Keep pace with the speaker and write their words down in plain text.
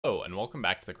Hello and welcome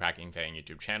back to the Cracking FAANG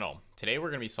YouTube channel. Today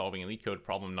we're going to be solving Leetcode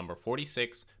problem number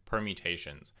 46,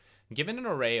 permutations. Given an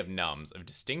array of nums of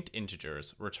distinct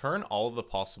integers, return all of the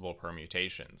possible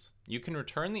permutations. You can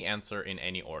return the answer in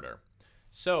any order.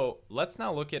 So let's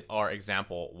now look at our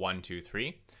example 1, 2,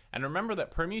 3. And remember that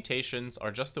permutations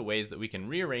are just the ways that we can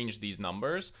rearrange these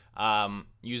numbers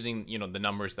using the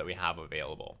numbers that we have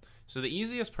available. So the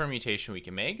easiest permutation we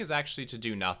can make is actually to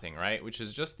do nothing, right? Which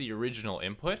is just the original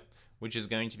input, which is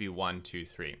going to be 1, 2,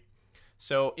 3.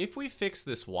 So if we fix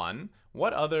this 1,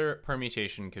 what other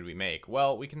permutation could we make?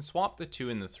 Well, we can swap the 2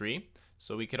 and the 3.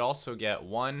 So we could also get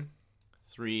 1,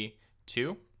 3,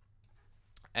 2.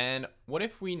 And what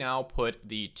if we now put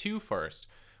the 2 first?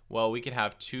 Well, we could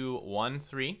have 2, 1,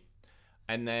 3.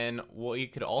 And then we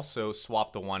could also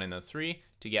swap the 1 and the 3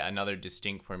 to get another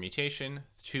distinct permutation,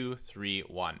 2, 3,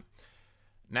 1.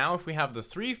 Now if we have the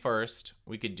 3 first,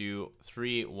 we could do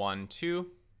 3, 1, 2.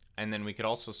 And then we could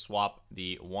also swap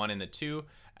the 1 and the 2,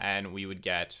 and we would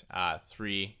get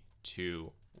 3,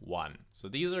 2, 1. So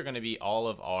these are going to be all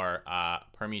of our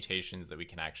permutations that we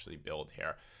can actually build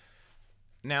here.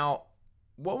 Now,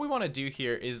 what we want to do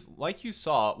here is, like you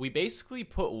saw, we basically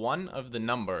put one of the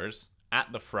numbers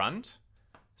at the front,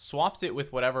 swapped it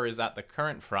with whatever is at the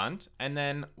current front, and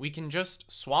then we can just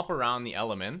swap around the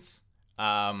elements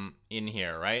in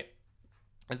here, right?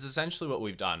 It's essentially what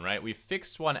we've done, right? We've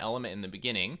fixed one element in the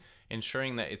beginning,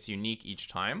 ensuring that it's unique each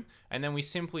time, and then we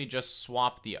simply just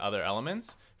swap the other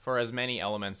elements for as many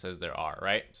elements as there are,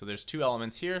 right? So there's 2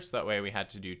 elements here, so that way we had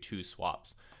to do 2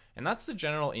 swaps. And that's the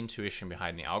general intuition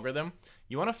behind the algorithm.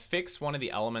 You want to fix one of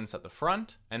the elements at the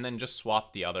front and then just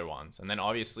swap the other ones. And then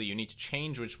obviously you need to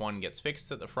change which one gets fixed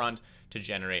at the front to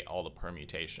generate all the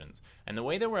permutations. And the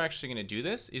way that we're actually going to do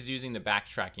this is using the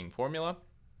backtracking formula.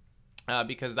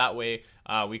 Because that way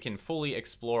we can fully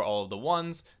explore all of the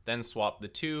 1s, then swap the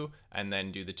 2, and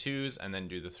then do the 2s, and then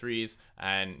do the 3s,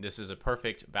 and this is a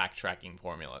perfect backtracking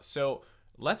formula. So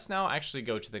let's now actually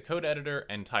go to the code editor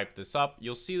and type this up.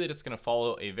 You'll see that it's going to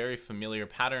follow a very familiar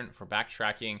pattern for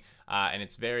backtracking, and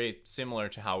it's very similar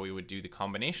to how we would do the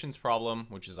combinations problem,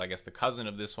 which is, I guess, the cousin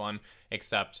of this one,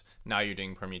 except now you're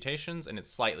doing permutations, and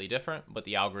it's slightly different, but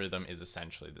the algorithm is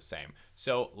essentially the same.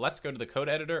 So let's go to the code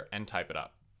editor and type it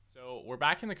up. So we're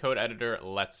back in the code editor.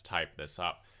 Let's type this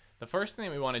up. The first thing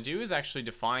that we want to do is actually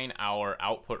define our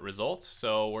output result.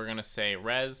 So we're going to say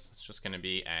res, it's just going to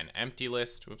be an empty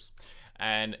list. Whoops.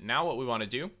 And now what we want to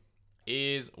do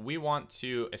is we want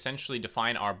to essentially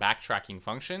define our backtracking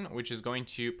function, which is going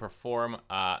to perform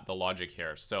the logic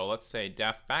here. So let's say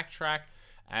def backtrack,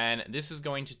 and this is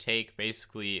going to take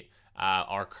basically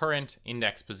our current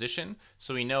index position,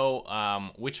 so we know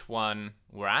which one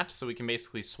we're at, so we can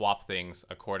basically swap things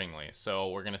accordingly. So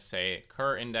we're going to say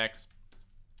cur index,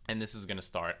 and this is going to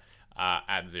start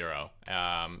at 0.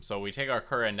 So we take our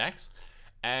cur index,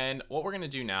 and what we're going to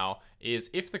do now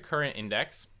is if the current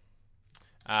index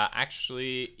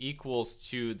actually equals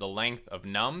to the length of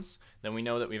nums, then we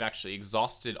know that we've actually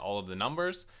exhausted all of the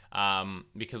numbers,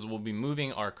 because we'll be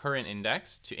moving our current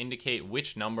index to indicate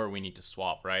which number we need to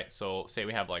swap, right? So say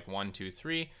we have like 1, 2,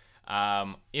 3.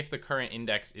 If the current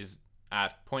index is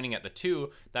pointing at the 2,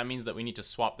 that means that we need to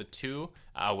swap the 2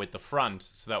 with the front,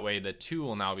 so that way the 2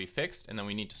 will now be fixed, and then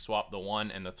we need to swap the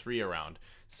 1 and the 3 around.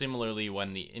 Similarly,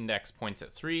 when the index points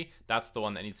at 3, that's the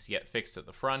one that needs to get fixed at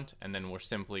the front, and then we're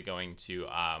simply going to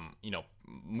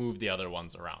move the other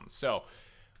ones around. So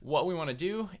what we want to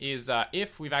do is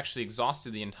if we've actually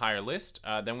exhausted the entire list,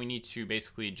 then we need to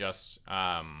basically just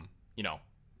add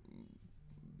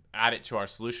it to our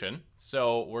solution.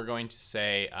 So we're going to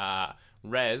say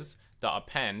res the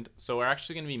append. So we're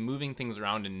actually going to be moving things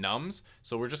around in nums.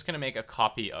 So we're just going to make a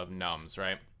copy of nums,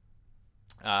 right?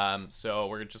 So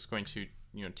we're just going to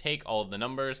take all of the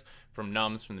numbers from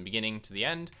nums from the beginning to the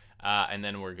end, and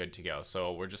then we're good to go.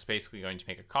 So we're just basically going to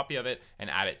make a copy of it and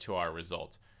add it to our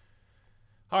result.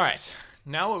 All right,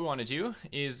 now what we want to do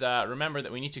is remember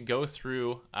that we need to go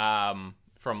through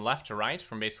from left to right,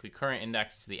 from basically current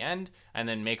index to the end, and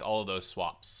then make all of those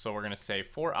swaps. So we're going to say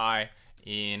for I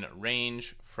in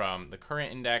range from the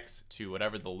current index to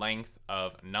whatever the length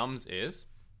of nums is,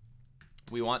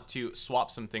 we want to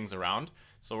swap some things around.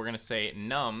 So we're going to say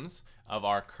nums of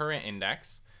our current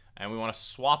index, and we want to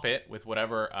swap it with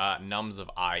whatever nums of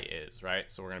I is, right?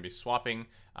 So we're going to be swapping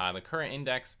the current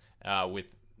index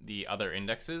with the other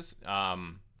indexes,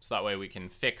 so that way we can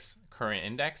fix current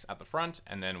index at the front,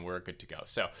 and then we're good to go.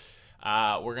 So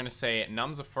we're going to say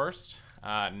nums of first,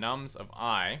 nums of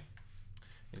I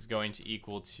is going to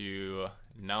equal to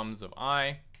nums of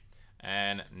I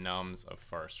and nums of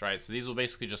first, right? So these will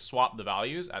basically just swap the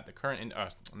values at the current,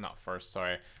 not first,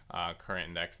 sorry, current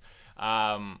index.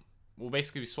 we'll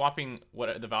basically be swapping what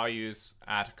are the values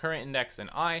at current index and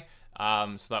I,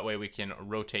 so that way we can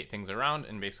rotate things around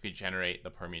and basically generate the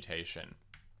permutation.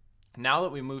 Now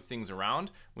that we move things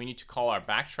around, we need to call our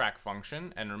backtrack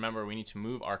function, and remember we need to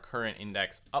move our current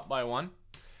index up by 1,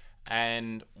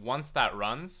 and once that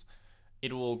runs,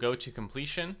 it will go to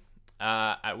completion,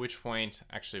 at which point,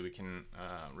 actually we can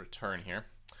return here,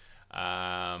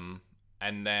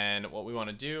 and then what we want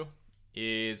to do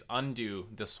is undo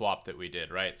the swap that we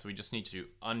did, right? So we just need to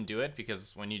undo it,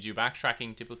 because when you do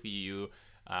backtracking, typically you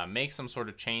make some sort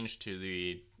of change to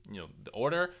the the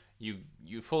order.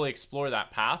 You fully explore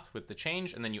that path with the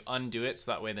change, and then you undo it,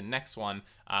 so that way the next one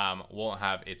won't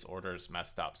have its orders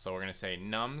messed up. So we're going to say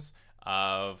nums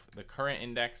of the current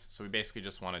index. So we basically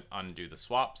just want to undo the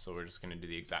swap. So we're just going to do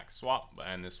the exact swap,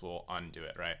 and this will undo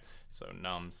it, right? So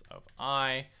nums of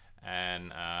I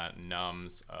and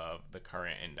nums of the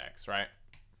current index, right?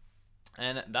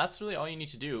 And that's really all you need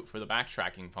to do for the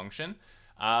backtracking function.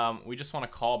 We just want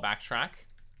to call backtrack.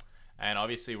 And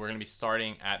obviously we're going to be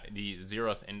starting at the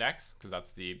 0th index, because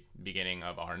that's the beginning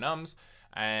of our nums.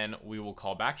 And we will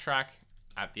call backtrack,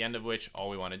 at the end of which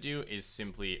all we want to do is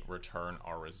simply return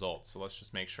our results. So let's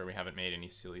just make sure we haven't made any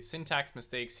silly syntax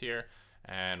mistakes here,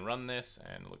 and run this,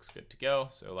 and it looks good to go.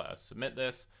 So let us submit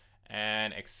this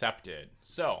and accept it.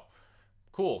 So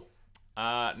cool.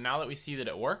 Now that we see that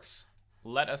it works,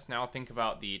 let us now think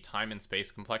about the time and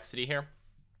space complexity here.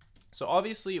 So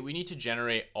obviously we need to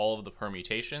generate all of the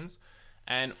permutations,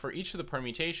 and for each of the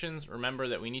permutations, remember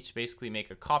that we need to basically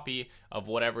make a copy of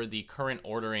whatever the current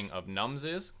ordering of nums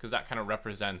is, because that kind of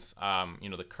represents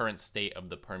the current state of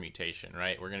the permutation,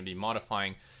 right? We're going to be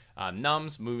modifying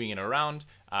nums, moving it around,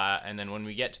 and then when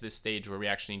we get to this stage where we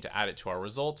actually need to add it to our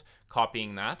result,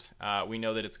 copying that, we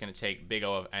know that it's going to take big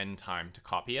O of n time to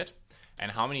copy it. And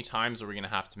how many times are we going to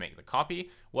have to make the copy?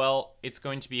 Well, it's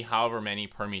going to be however many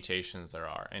permutations there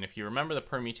are. And if you remember the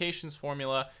permutations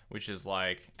formula, which is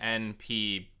like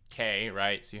NPK,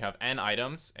 right? So you have n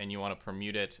items and you want to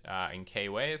permute it in k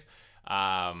ways.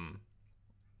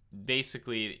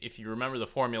 Basically, if you remember the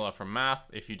formula from math,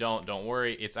 if you don't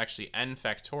worry, it's actually n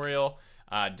factorial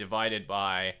divided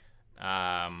by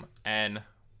n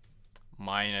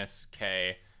minus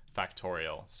k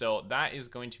factorial. So that is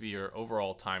going to be your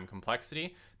overall time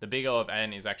complexity. The big O of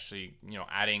n is actually,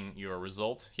 adding your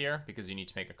result here, because you need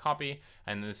to make a copy,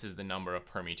 and this is the number of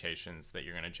permutations that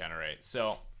you're going to generate.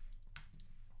 So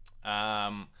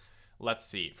let's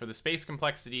see. For the space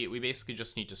complexity, we basically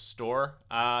just need to store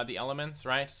the elements,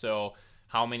 right? So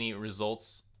how many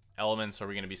results elements are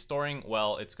we going to be storing?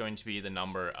 Well, it's going to be the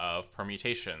number of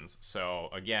permutations. So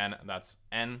again, that's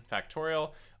n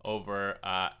factorial over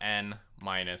n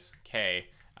minus k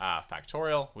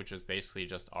factorial, which is basically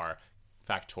just our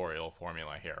factorial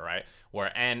formula here, right?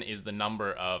 Where n is the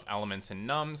number of elements in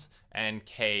nums, and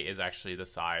k is actually the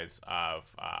size of,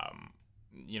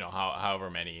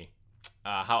 however many,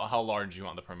 how large you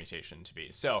want the permutation to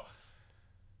be. So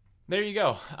there you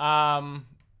go.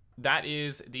 That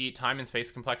is the time and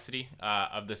space complexity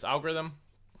of this algorithm.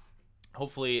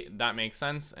 Hopefully that makes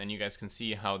sense, and you guys can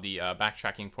see how the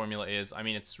backtracking formula is. I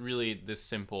mean, it's really this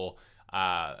simple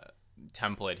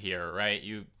template here, right?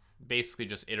 You basically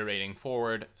just iterating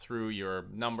forward through your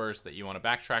numbers that you want to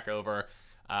backtrack over.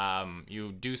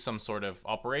 You do some sort of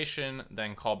operation,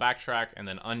 then call backtrack, and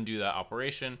then undo that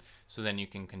operation, so then you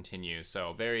can continue.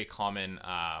 So very common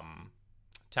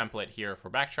template here for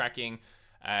backtracking,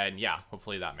 and yeah,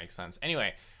 hopefully that makes sense.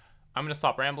 Anyway, I'm going to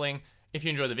stop rambling. If you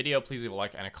enjoyed the video, please leave a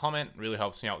like and a comment. It really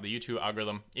helps me out with the YouTube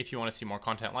algorithm. If you want to see more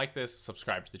content like this,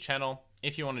 subscribe to the channel.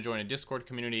 If you want to join a Discord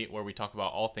community where we talk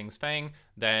about all things FAANG,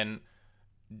 then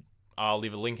I'll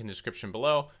leave a link in the description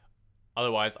below.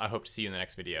 Otherwise, I hope to see you in the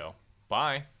next video.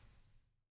 Bye.